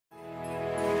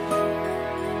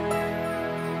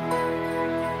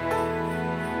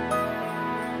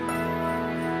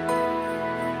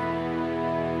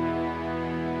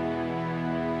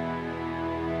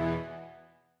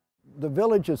The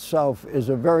village itself is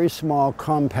a very small,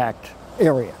 compact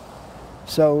area.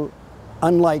 So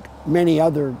unlike many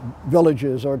other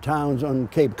villages or towns on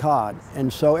Cape Cod.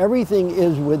 And so everything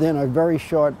is within a very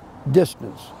short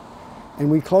distance. And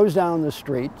we close down the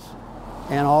streets,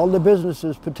 and all the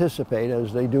businesses participate,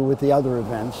 as they do with the other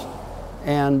events.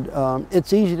 And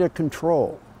it's easy to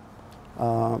control.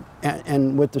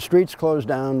 And with the streets closed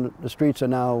down, the streets are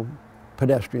now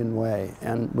pedestrian way,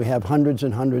 and we have hundreds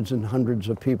and hundreds and hundreds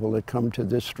of people that come to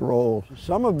this stroll.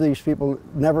 Some of these people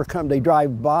never come, they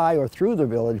drive by or through the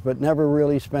village, but never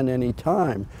really spend any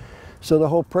time. So the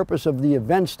whole purpose of the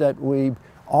events that we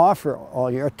offer all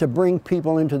year are to bring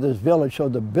people into this village so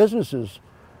the businesses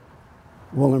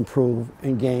will improve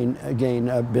and gain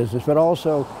business, but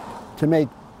also to make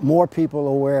more people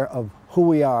aware of who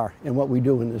we are and what we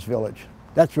do in this village.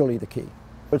 That's really the key.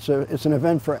 It's an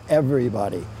event for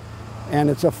everybody. And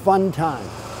it's a fun time.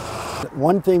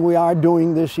 One thing we are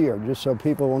doing this year, just so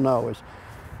people will know, is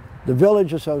the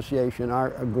Village Association, our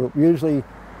group, usually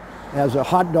has a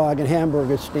hot dog and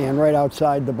hamburger stand right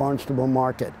outside the Barnstable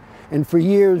Market. And for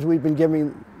years we've been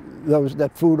giving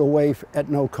that food away at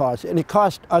no cost, and it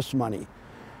costs us money.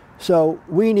 So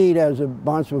we need, as a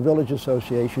Barnstable Village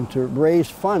Association, to raise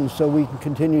funds so we can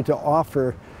continue to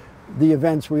offer the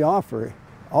events we offer.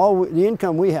 All the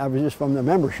income we have is just from the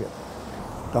membership.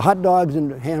 The hot dogs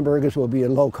and hamburgers will be at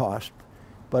low cost,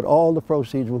 but all the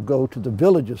proceeds will go to the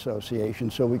Village Association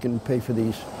so we can pay for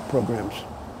these programs.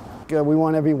 We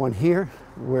want everyone here,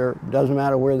 where it doesn't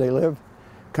matter where they live.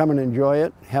 Come and enjoy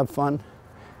it, have fun,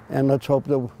 and let's hope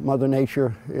that Mother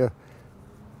Nature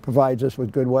provides us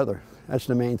with good weather. That's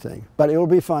the main thing. But it will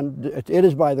be fun. It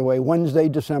is, by the way, Wednesday,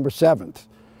 December 7th,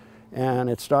 and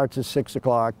it starts at 6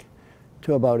 o'clock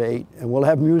to about 8, and we'll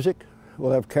have music.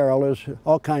 We'll have carolers,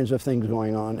 all kinds of things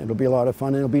going on. It'll be a lot of fun,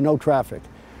 and there'll be no traffic.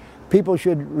 People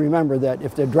should remember that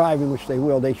if they're driving, which they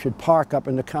will, they should park up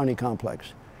in the county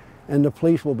complex. And the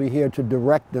police will be here to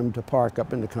direct them to park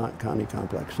up in the county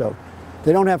complex. So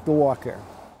they don't have to walk here.